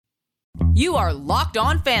You are Locked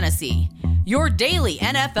On Fantasy, your daily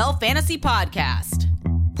NFL fantasy podcast.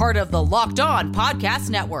 Part of the Locked On Podcast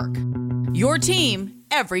Network, your team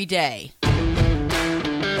every day.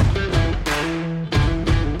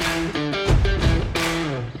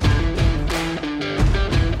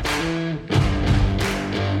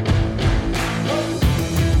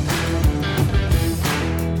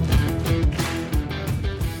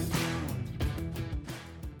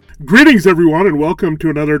 Greetings, everyone, and welcome to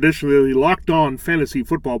another edition of the Locked On Fantasy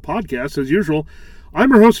Football Podcast. As usual,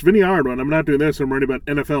 I'm your host, Vinny Ironman. I'm not doing this. I'm writing about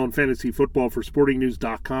NFL and fantasy football for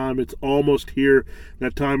SportingNews.com. It's almost here,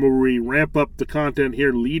 that time where we ramp up the content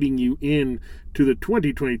here, leading you in to the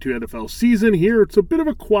 2022 NFL season. Here, it's a bit of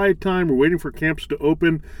a quiet time. We're waiting for camps to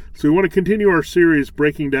open, so we want to continue our series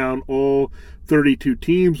breaking down all 32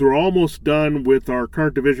 teams. We're almost done with our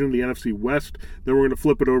current division, the NFC West. Then we're going to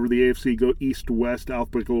flip it over to the AFC, go east to west,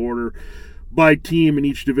 alphabetical order by team in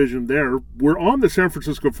each division there. We're on the San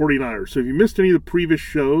Francisco 49ers. So if you missed any of the previous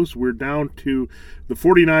shows, we're down to the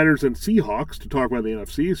 49ers and Seahawks to talk about the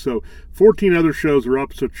NFC. So 14 other shows are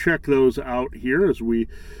up, so check those out here as we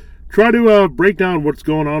try to break down what's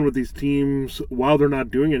going on with these teams while they're not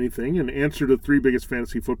doing anything and answer the three biggest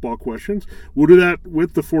fantasy football questions. We'll do that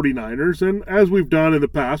with the 49ers, and as we've done in the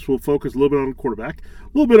past, we'll focus a little bit on the quarterback,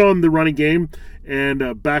 a little bit on the running game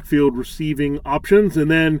and backfield receiving options, and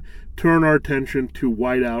then turn our attention to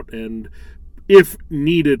wideout and, if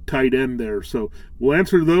needed, tight end there. So we'll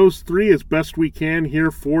answer those three as best we can here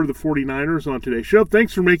for the 49ers on today's show.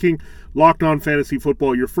 Thanks for making Locked On Fantasy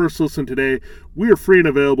Football your first listen today. We are free and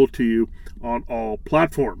available to you on all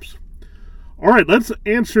platforms. All right, let's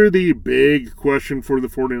answer the big question for the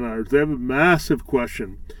 49ers. They have a massive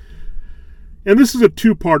question. And this is a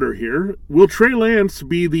two-parter here. Will Trey Lance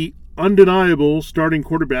be the undeniable starting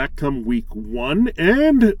quarterback come week one?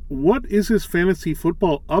 And what is his fantasy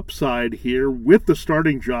football upside here with the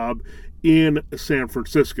starting job in San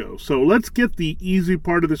Francisco? So let's get the easy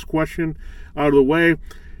part of this question out of the way.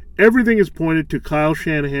 Everything is pointed to Kyle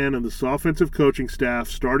Shanahan and this offensive coaching staff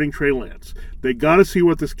starting Trey Lance. They got to see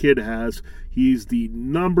what this kid has. He's the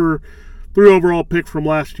number 3 overall pick from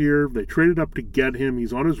last year. They traded up to get him.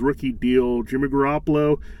 He's on his rookie deal. Jimmy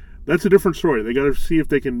Garoppolo, that's a different story. They got to see if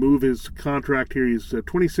they can move his contract here. He's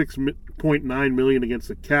 $26.9 million against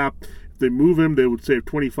the cap. If they move him, they would save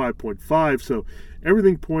 $25.5. So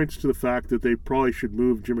everything points to the fact that they probably should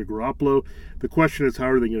move Jimmy Garoppolo. The question is,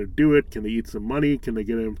 how are they going to do it? Can they eat some money? Can they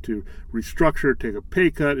get him to restructure, take a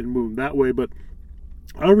pay cut, and move him that way? But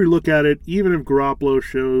however you look at it, even if Garoppolo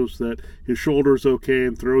shows that his shoulder's okay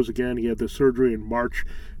and throws again, he had the surgery in March,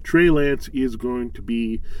 Trey Lance is going to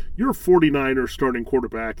be your 49er starting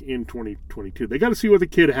quarterback in 2022. They got to see what the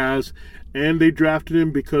kid has, and they drafted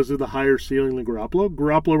him because of the higher ceiling than Garoppolo.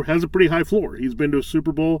 Garoppolo has a pretty high floor. He's been to a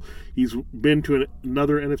Super Bowl. He's been to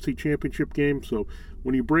another NFC Championship game. So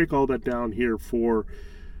when you break all that down here for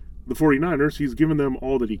the 49ers, he's given them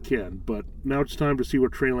all that he can. But now it's time to see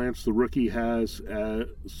what Trey Lance, the rookie, has.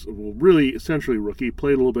 Really, essentially rookie.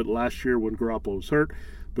 Played a little bit last year when Garoppolo was hurt.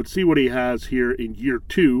 But see what he has here in year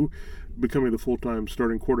 2, becoming the full-time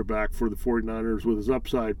starting quarterback for the 49ers with his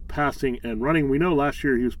upside passing and running. We know last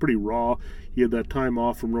year he was pretty raw. He had that time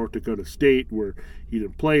off from North Dakota State where he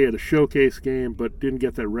didn't play at a showcase game but didn't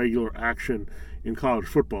get that regular action in college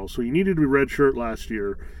football. So he needed to be redshirt last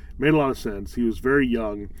year. Made a lot of sense. He was very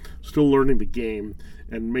young, still learning the game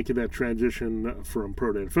and making that transition from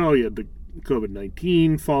pro to NFL. He had the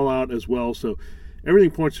COVID-19 fallout as well. So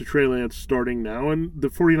everything points to Trey Lance starting now, and the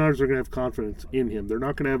 49ers are going to have confidence in him. They're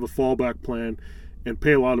not going to have a fallback plan and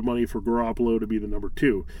pay a lot of money for Garoppolo to be the number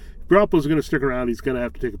 2. If Garoppolo's going to stick around, he's going to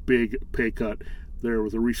have to take a big pay cut there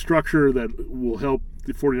with a restructure that will help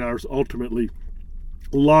the 49ers ultimately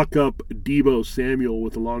lock up Deebo Samuel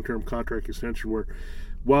with a long-term contract extension where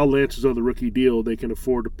while Lance is on the rookie deal, they can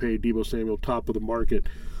afford to pay Deebo Samuel top of the market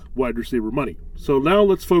wide receiver money. So now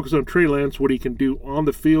let's focus on Trey Lance, what he can do on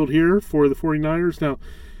the field here for the 49ers. Now,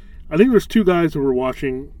 I think there's 2 guys that we're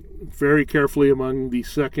watching very carefully among the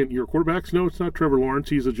second-year quarterbacks. No, it's not Trevor Lawrence.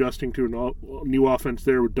 He's adjusting to a new offense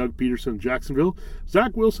there with Doug Peterson in Jacksonville.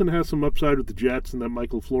 Zach Wilson has some upside with the Jets and that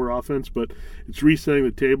Michael Floor offense, but it's resetting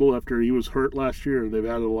the table after he was hurt last year and they've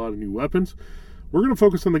added a lot of new weapons. We're going to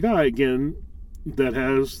focus on the guy, again, that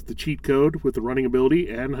has the cheat code with the running ability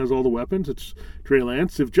and has all the weapons. It's Trey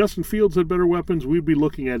Lance. If Justin Fields had better weapons, we'd be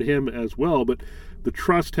looking at him as well, but the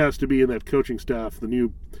trust has to be in that coaching staff, the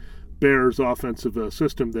new Bears offensive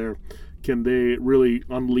system there. Can they really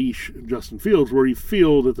unleash Justin Fields, where you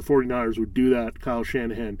feel that the 49ers would do that? Kyle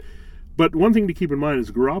Shanahan But one thing to keep in mind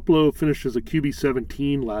is Garoppolo finished as a QB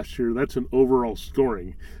 17 last year. That's an overall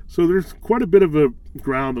scoring. So there's quite a bit of a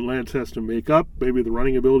ground that Lance has to make up. Maybe the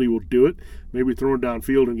running ability will do it. Maybe throwing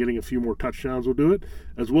downfield and getting a few more touchdowns will do it.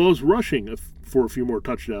 As well as rushing for a few more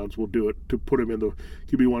touchdowns will do it to put him in the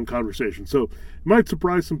QB1 conversation. So it might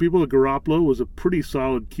surprise some people that Garoppolo was a pretty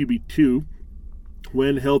solid QB2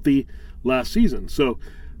 when healthy last season. So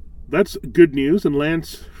that's good news, and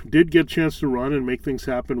Lance did get a chance to run and make things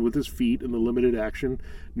happen with his feet in the limited action,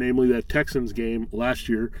 namely that Texans game last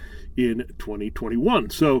year in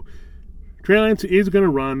 2021. So Trey Lance is going to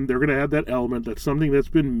run. They're going to have that element. That's something that's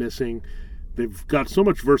been missing. They've got so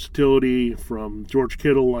much versatility from George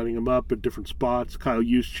Kittle lining him up at different spots, Kyle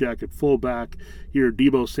Juszczyk at fullback, here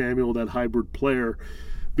Deebo Samuel, that hybrid player,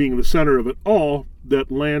 being the center of it all,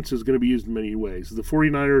 that Lance is going to be used in many ways. The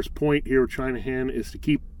 49ers' point here with Shanahan is to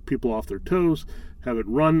keep people off their toes, have it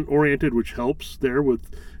run-oriented, which helps there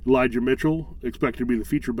with Elijah Mitchell, expected to be the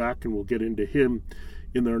feature back, and we'll get into him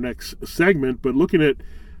in our next segment. But looking at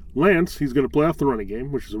Lance, he's going to play off the running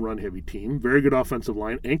game, which is a run-heavy team. Very good offensive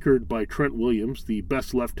line, anchored by Trent Williams, the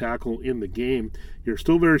best left tackle in the game. You're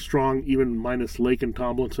still very strong, even minus Lake and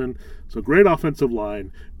Tomlinson. So great offensive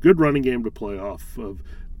line, good running game to play off of,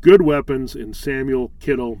 good weapons in Samuel,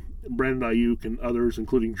 Kittle, Brandon Ayuk, and others,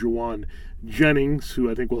 including Juwan Jennings, who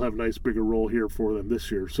I think will have a nice bigger role here for them this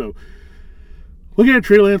year. So looking at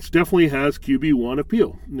Trey Lance, definitely has QB1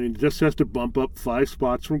 appeal. I mean, he just has to bump up 5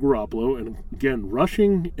 spots from Garoppolo. And again,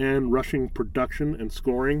 rushing production and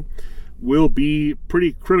scoring will be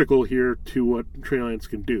pretty critical here to what Trey Lance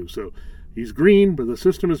can do. So he's green, but the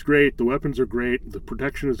system is great. The weapons are great. The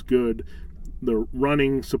protection is good. The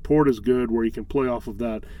running support is good, where he can play off of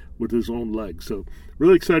that with his own legs. So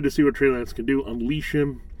really excited to see what Trey Lance can do, unleash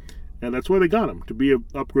him. And that's why they got him. To be an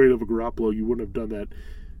upgrade of a Garoppolo, you wouldn't have done that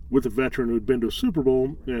with a veteran who had been to a Super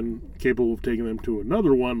Bowl and capable of taking them to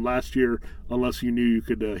another one last year, unless you knew you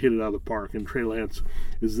could hit it out of the park. And Trey Lance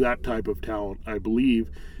is that type of talent, I believe.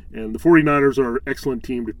 And the 49ers are an excellent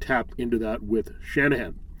team to tap into that with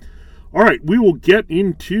Shanahan. All right, we will get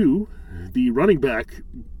into the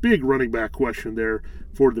big running back question there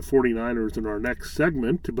for the 49ers in our next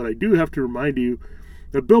segment. But I do have to remind you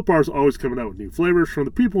that Built Bar is always coming out with new flavors. From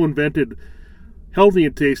the people who invented healthy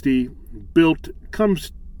and tasty, Built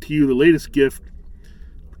comes to you the latest gift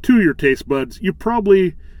to your taste buds. You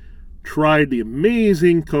probably tried the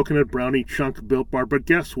amazing coconut brownie chunk Built Bar, but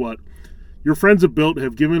guess what? Your friends at Built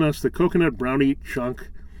have given us the coconut brownie chunk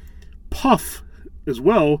puff as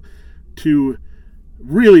well to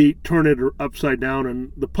really turn it upside down,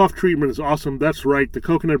 and the puff treatment is awesome. That's right, the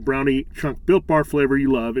coconut brownie chunk Built Bar flavor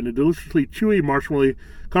you love in a deliciously chewy marshmallow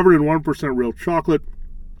covered in 1% real chocolate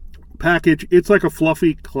package. It's like a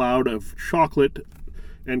fluffy cloud of chocolate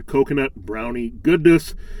and coconut brownie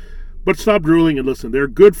goodness. But stop drooling and listen. They're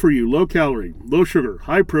good for you. Low calorie, low sugar,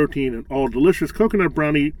 high protein, and all delicious coconut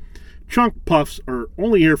brownie chunk puffs are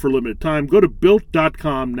only here for a limited time. Go to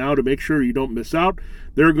Built.com now to make sure you don't miss out.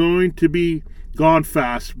 They're going to be gone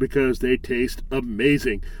fast because they taste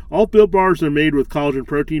amazing. All Built Bars are made with collagen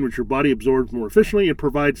protein, which your body absorbs more efficiently and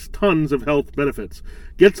provides tons of health benefits.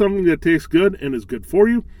 Get something that tastes good and is good for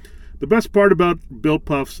you. The best part about Built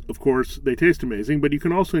Puffs, of course, they taste amazing, but you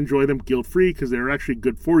can also enjoy them guilt-free because they're actually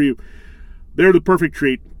good for you. They're the perfect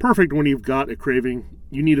treat, perfect when you've got a craving,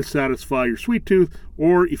 you need to satisfy your sweet tooth,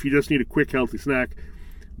 or if you just need a quick, healthy snack.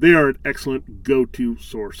 They are an excellent go-to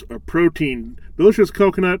source of protein. Delicious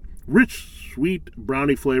coconut, rich, sweet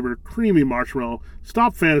brownie flavor, creamy marshmallow.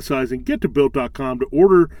 Stop fantasizing. Get to Built.com to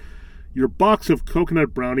order your box of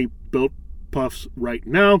coconut brownie Built Puffs right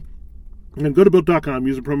now. And then go to Built.com,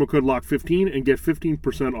 use the promo code LOCK15 and get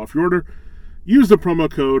 15% off your order. Use the promo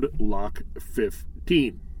code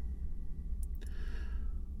LOCK15.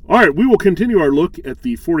 All right, we will continue our look at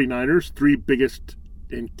the 49ers, 3 biggest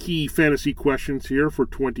and key fantasy questions here for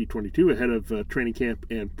 2022 ahead of training camp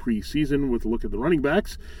and preseason with a look at the running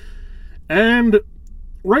backs. And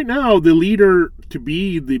right now, the leader to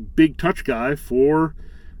be the big touch guy for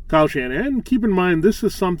Kyle Shanahan. Keep in mind, this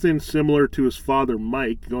is something similar to his father,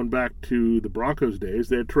 Mike, going back to the Broncos days.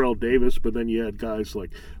 They had Terrell Davis, but then you had guys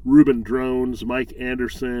like Reuben Drones, Mike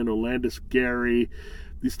Anderson, Olandis Gary.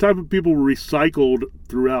 These type of people were recycled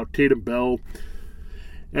throughout Tatum Bell.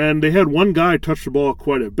 And they had one guy touch the ball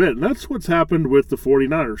quite a bit. And that's what's happened with the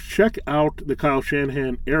 49ers. Check out the Kyle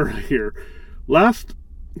Shanahan era here. Last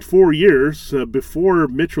 4 years, before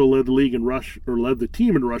Mitchell led the league in rush, or led the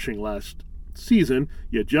team in rushing last season,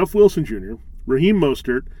 you had Jeff Wilson Jr., Raheem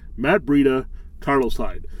Mostert, Matt Breida, Carlos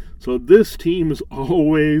Hyde. So this team is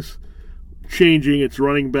always changing its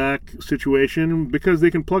running back situation because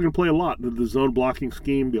they can plug and play a lot. The zone blocking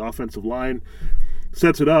scheme, the offensive line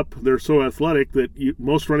sets it up. They're so athletic that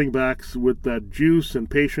most running backs with that juice and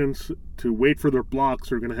patience to wait for their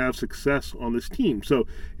blocks are going to have success on this team. So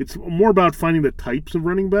it's more about finding the types of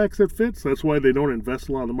running backs that fits. That's why they don't invest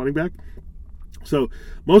a lot in the money back. So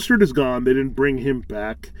Mostert is gone. They didn't bring him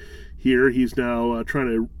back here. He's now trying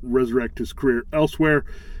to resurrect his career elsewhere.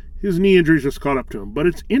 His knee injuries just caught up to him. But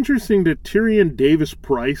it's interesting that Tyrion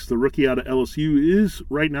Davis-Price, the rookie out of LSU, is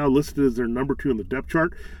right now listed as their number 2 in the depth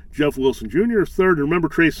chart. Jeff Wilson Jr. is third. Remember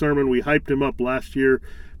Trey Sermon? We hyped him up last year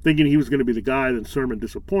thinking he was going to be the guy. Then Sermon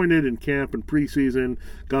disappointed in camp and preseason,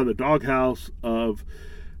 got in the doghouse of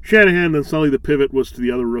Shanahan. Then suddenly the pivot was to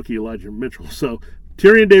the other rookie, Elijah Mitchell. So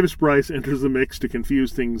Tyrion Davis-Price enters the mix to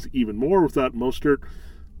confuse things even more without Mostert.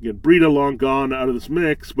 Again, Breida long gone out of this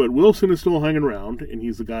mix, but Wilson is still hanging around, and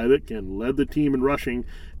he's the guy that led the team in rushing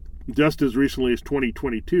just as recently as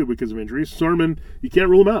 2022 because of injuries. Sermon, you can't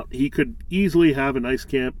rule him out. He could easily have a nice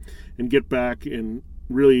camp and get back and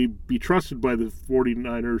really be trusted by the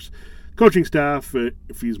 49ers coaching staff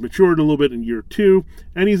if he's matured a little bit in year 2,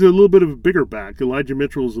 and he's a little bit of a bigger back. Elijah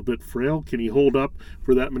Mitchell is a bit frail. Can he hold up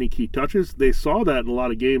for that many key touches? They saw that in a lot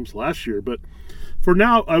of games last year, but for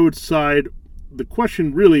now, I would side. The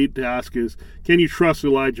question really to ask is, can you trust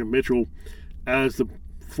Elijah Mitchell as the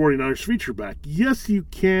 49ers feature back? Yes, you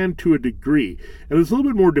can to a degree. And it's a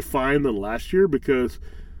little bit more defined than last year because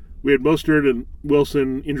we had Mostert and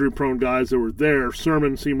Wilson, injury-prone guys that were there.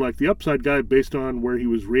 Sermon seemed like the upside guy based on where he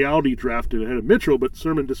was reality drafted ahead of Mitchell, but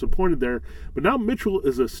Sermon disappointed there. But now Mitchell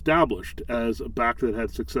is established as a back that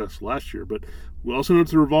had success last year. But we also know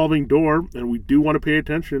it's a revolving door, and we do want to pay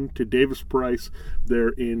attention to Davis-Price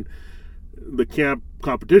there in the camp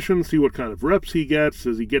competition, see what kind of reps he gets.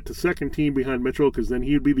 Does he get to second team behind Mitchell? Because then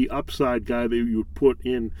he'd be the upside guy that you would put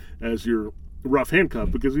in as your rough handcuff.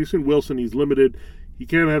 Because you've seen Wilson, he's limited. He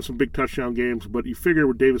can have some big touchdown games, but you figure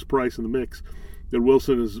with Davis-Price in the mix that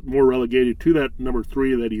Wilson is more relegated to that number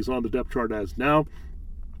 3 that he's on the depth chart as now.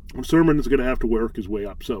 And Sermon is going to have to work his way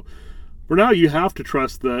up. So for now, you have to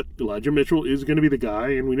trust that Elijah Mitchell is going to be the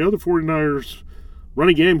guy. And we know the 49ers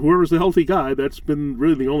running game, whoever's the healthy guy, that's been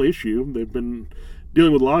really the only issue. They've been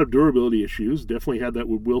dealing with a lot of durability issues. Definitely had that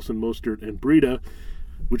with Wilson, Mostert, and Breida,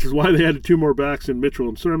 which is why they had 2 more backs in Mitchell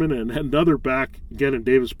and Sermon, and had another back again in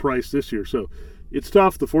Davis-Price this year. So it's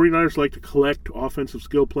tough. The 49ers like to collect offensive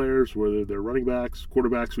skill players, whether they're running backs,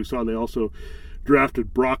 quarterbacks. We saw they also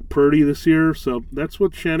drafted Brock Purdy this year. So that's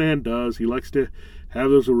what Shanahan does. He likes to have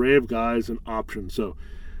those array of guys and options. So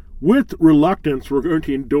with reluctance, we're going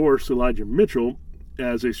to endorse Elijah Mitchell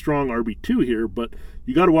as a strong RB2 here, but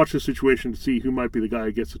you got to watch the situation to see who might be the guy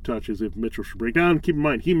who gets the touches if Mitchell should break down. Keep in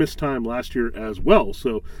mind, he missed time last year as well,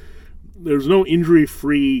 so there's no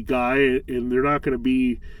injury-free guy, and they're not going to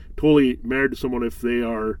be totally married to someone if they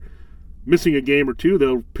are missing a game or 2.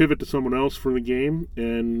 They'll pivot to someone else for the game,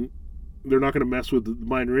 and they're not going to mess with the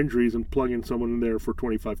minor injuries and plug in someone in there for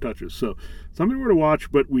 25 touches. So something we're to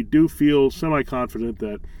watch, but we do feel semi-confident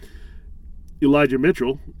that Elijah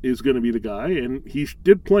Mitchell is going to be the guy, and he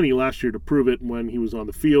did plenty last year to prove it when he was on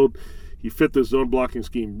the field. He fit the zone blocking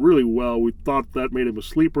scheme really well. We thought that made him a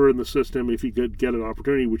sleeper in the system if he could get an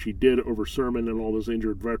opportunity, which he did over Sermon and all those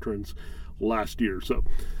injured veterans last year.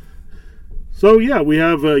 So yeah, we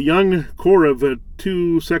have a young core of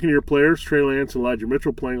 2 second-year players, Trey Lance and Elijah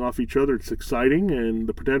Mitchell, playing off each other. It's exciting, and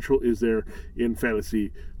the potential is there in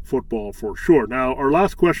fantasy football for sure. Now, our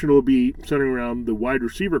last question will be centering around the wide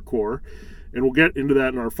receiver core, and we'll get into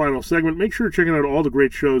that in our final segment. Make sure you're checking out all the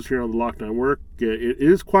great shows here on the Locked On Work. It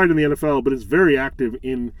is quiet in the NFL, but it's very active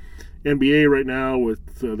in NBA right now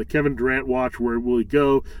with the Kevin Durant watch. Where will he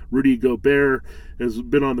go? Rudy Gobert has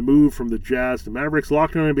been on the move from the Jazz to Mavericks.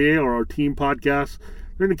 Locked On NBA are our team podcasts.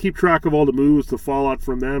 They're going to keep track of all the moves, the fallout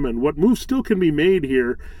from them, and what moves still can be made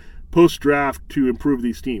here post-draft to improve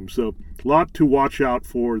these teams. So a lot to watch out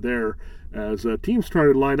for there as teams try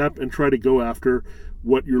to line up and try to go after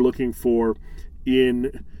what you're looking for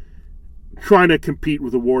in trying to compete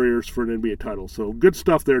with the Warriors for an NBA title. So good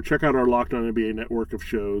stuff there. Check out our Locked On NBA network of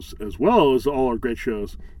shows, as well as all our great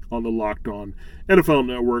shows on the Locked On NFL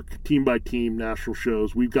network, team-by-team national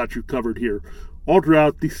shows. We've got you covered here all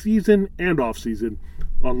throughout the season and off-season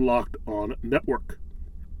on Locked On Network.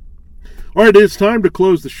 All right, it's time to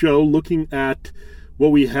close the show looking at what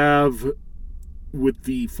we have with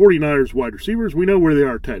the 49ers wide receivers. We know where they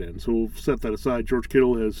are at tight end, so we'll set that aside. George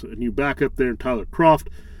Kittle has a new backup there, Tyler Kroft.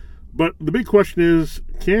 But the big question is,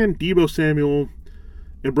 can Deebo Samuel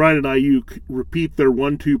and Brandon Ayuk repeat their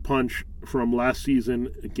 1-2 punch from last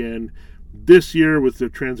season again? this year with the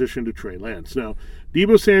transition to Trey Lance. Now,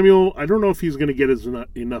 Deebo Samuel, I don't know if he's going to get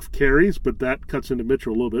enough carries, but that cuts into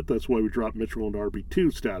Mitchell a little bit. That's why we dropped Mitchell into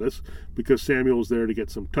RB2 status, because Samuel is there to get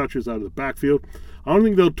some touches out of the backfield. I don't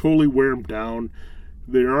think they'll totally wear him down.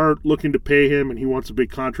 They are looking to pay him, and he wants a big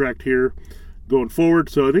contract here going forward.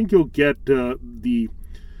 So I think you'll get the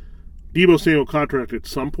Deebo Samuel contract at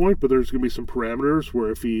some point, but there's going to be some parameters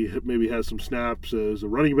where if he maybe has some snaps as a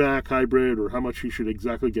running back hybrid or how much he should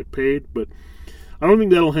exactly get paid. But I don't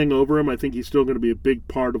think that'll hang over him. I think he's still going to be a big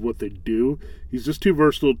part of what they do. He's just too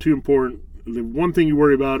versatile, too important. The one thing you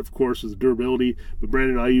worry about, of course, is the durability, but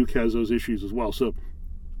Brandon Ayuk has those issues as well. So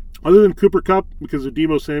other than Cooper Kupp, because of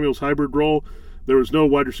Deebo Samuel's hybrid role, there was no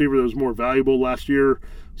wide receiver that was more valuable last year.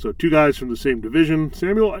 So two guys from the same division.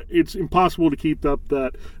 Samuel, it's impossible to keep up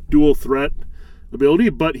that dual threat ability,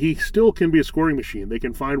 but he still can be a scoring machine. They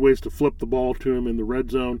can find ways to flip the ball to him in the red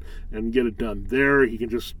zone and get it done there. He can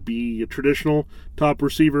just be a traditional top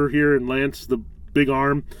receiver here, and Lance, the big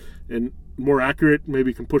arm, and more accurate,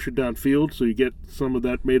 maybe can push it downfield, so you get some of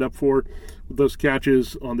that made up for with those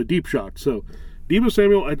catches on the deep shot. So Deebo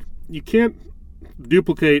Samuel, you can't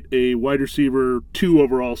duplicate a wide receiver 2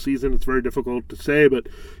 overall season. It's very difficult to say, but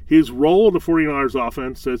his role in the 49ers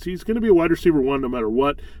offense says he's going to be a wide receiver 1 no matter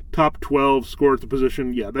what. Top 12 score at the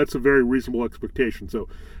position. Yeah, that's a very reasonable expectation. So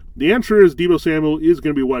the answer is Deebo Samuel is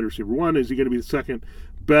going to be a wide receiver 1. Is he going to be the second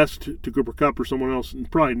best to Cooper Kupp or someone else?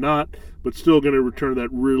 Probably not, but still going to return that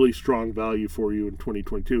really strong value for you in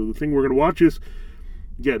 2022. The thing we're going to watch is,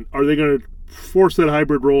 again, are they going to force that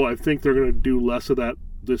hybrid role? I think they're going to do less of that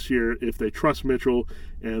this year if they trust Mitchell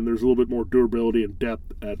and there's a little bit more durability and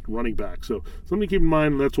depth at running back. So something to keep in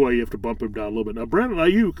mind, and that's why you have to bump him down a little bit. Now, Brandon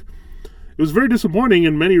Ayuk, it was very disappointing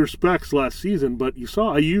in many respects last season, but you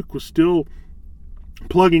saw Ayuk was still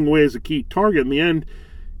plugging away as a key target. In the end,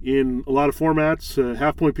 in a lot of formats,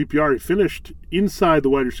 half-point PPR, he finished inside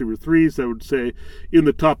the wide receiver 3s. I would say in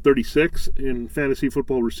the top 36 in fantasy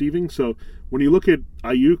football receiving. So when you look at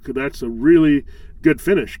Ayuk, that's a really good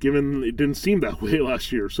finish, given it didn't seem that way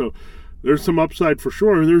last year. So there's some upside for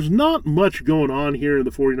sure. And there's not much going on here in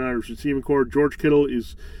the 49ers receiving corps. George Kittle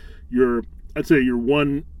is your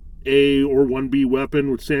 1A or 1B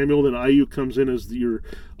weapon with Samuel. Then Ayuk comes in as your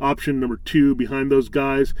option number 2 behind those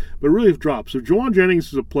guys. But really have dropped. So Jawan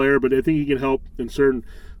Jennings is a player, but I think he can help in certain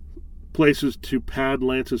places to pad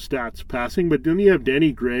Lance's stats passing. But then you have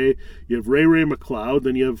Danny Gray, you have Ray McLeod,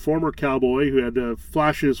 then you have former Cowboy who had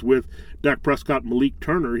flashes with Dak Prescott, Malik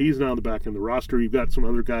Turner. He's now the back in the roster. You've got some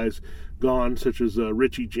other guys gone, such as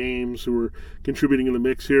Richie James, who are contributing in the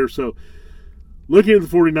mix here. So looking at the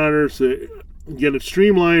 49ers, again, it's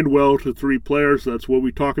streamlined well to 3 players. That's what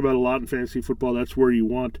we talk about a lot in fantasy football. That's where you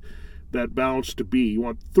want that balance to be. You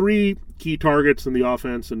want 3 key targets in the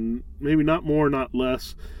offense, and maybe not more, not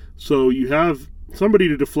less. So you have somebody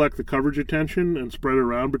to deflect the coverage attention and spread it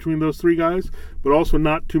around between those 3 guys, but also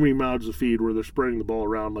not too many mouths to feed where they're spreading the ball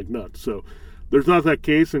around like nuts. So there's not that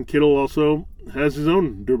case, and Kittle also has his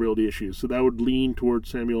own durability issues. So that would lean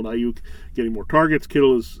towards Samuel and Ayuk getting more targets.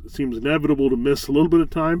 Kittle seems inevitable to miss a little bit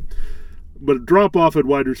of time, but a drop-off at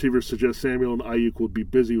wide receiver suggests Samuel and Ayuk will be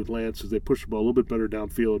busy with Lance as they push the ball a little bit better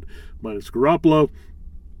downfield, minus Garoppolo.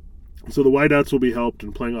 So the wideouts will be helped,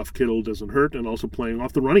 and playing off Kittle doesn't hurt, and also playing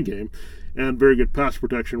off the running game, and very good pass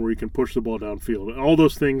protection where you can push the ball downfield. All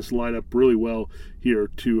those things line up really well here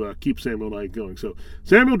to keep Samuel and Ayuk going. So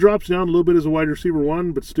Samuel drops down a little bit as a wide receiver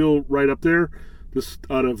 1, but still right up there, just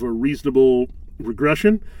out of a reasonable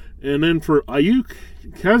regression. And then for Ayuk,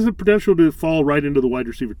 has the potential to fall right into the wide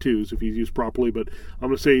receiver 2s if he's used properly, but I'm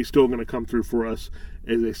going to say he's still going to come through for us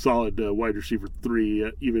as a solid wide receiver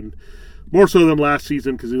 3, even more so than last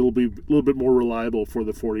season, because it'll be a little bit more reliable for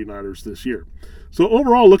the 49ers this year. So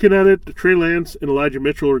overall, looking at it, Trey Lance and Elijah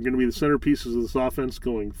Mitchell are going to be the centerpieces of this offense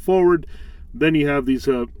going forward. Then you have these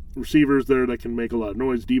receivers there that can make a lot of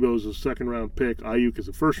noise. Deebo is a second-round pick. Ayuk is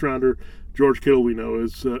a first-rounder. George Kittle, we know,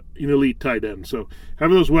 is an elite tight end. So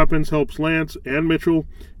having those weapons helps Lance and Mitchell.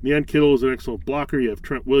 In the end, Kittle is an excellent blocker. You have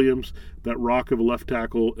Trent Williams, that rock of a left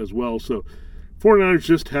tackle as well. So 49ers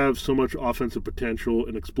just have so much offensive potential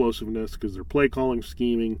and explosiveness because they're play calling,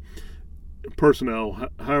 scheming, personnel,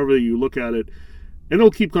 however you look at it. And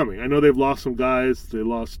it'll keep coming. I know they've lost some guys. They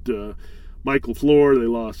lost Mike LaFleur. They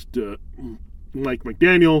lost Mike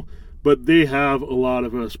McDaniel. But they have a lot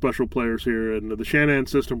of special players here. And the Shanahan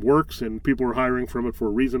system works, and people are hiring from it for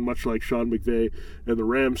a reason, much like Sean McVay and the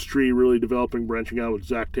Rams tree really developing, branching out with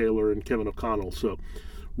Zach Taylor and Kevin O'Connell. So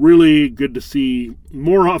really good to see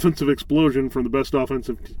more offensive explosion from the best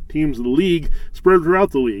offensive teams in the league spread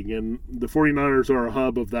throughout the league. And the 49ers are a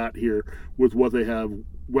hub of that here with what they have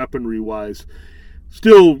weaponry-wise.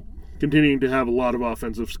 Still continuing to have a lot of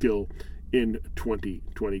offensive skill in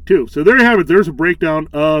 2022. So there you have it. There's a breakdown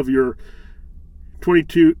of your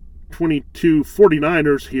 22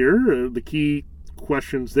 49ers here, the key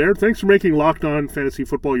questions there. Thanks for making Locked On Fantasy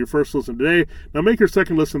Football your first listen today. Now make your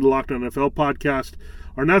second listen to the Locked On NFL podcast.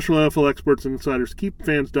 Our national NFL experts and insiders keep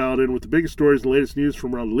fans dialed in with the biggest stories and latest news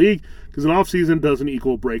from around the league, because an offseason doesn't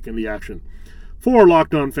equal a break in the action. For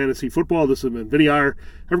Locked On Fantasy Football, this has been Vinny Iyer.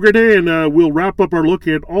 Have a great day, and we'll wrap up our look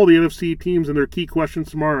at all the NFC teams and their key questions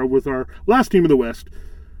tomorrow with our last team in the West,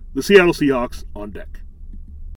 the Seattle Seahawks, on deck.